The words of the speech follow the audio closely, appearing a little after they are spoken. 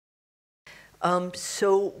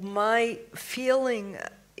So my feeling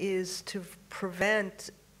is to prevent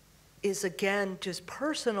is, again, just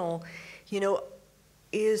personal,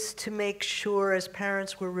 is to make sure as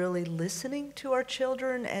parents we're really listening to our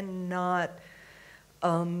children and not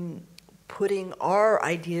putting our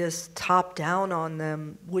ideas top down on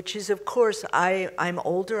them, which is, of course, I'm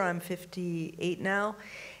older, I'm 58 now,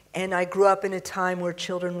 and I grew up in a time where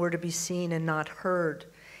children were to be seen and not heard.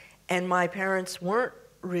 And my parents weren't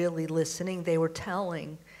really listening, they were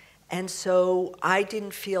telling. And so I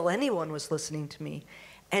didn't feel anyone was listening to me.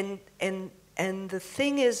 And the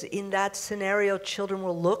thing is, in that scenario, children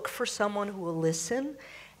will look for someone who will listen,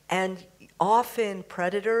 and often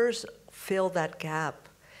predators fill that gap.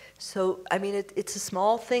 So, I mean, it's a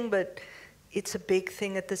small thing, but it's a big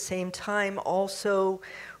thing at the same time. Also,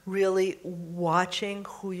 really watching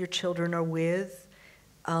who your children are with,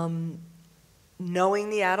 knowing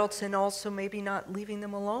the adults, and also maybe not leaving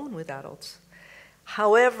them alone with adults.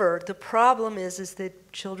 However, the problem is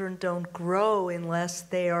that children don't grow unless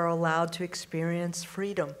they are allowed to experience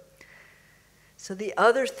freedom. So the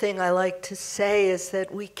other thing I like to say is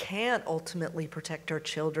that we can't ultimately protect our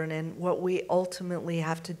children, and what we ultimately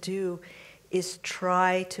have to do is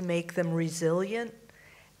try to make them resilient.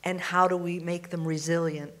 And how do we make them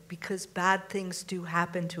resilient? Because bad things do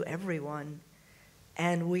happen to everyone,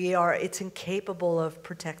 and it's incapable of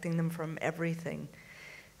protecting them from everything.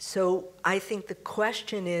 So I think the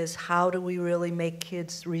question is, how do we really make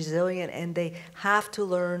kids resilient? And they have to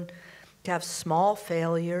learn to have small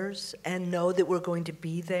failures and know that we're going to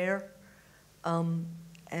be there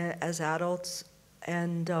as adults.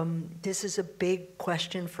 And this is a big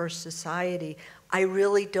question for society. I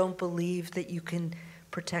really don't believe that you can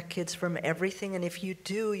protect kids from everything. And if you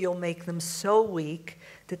do, you'll make them so weak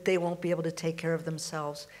that they won't be able to take care of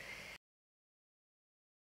themselves.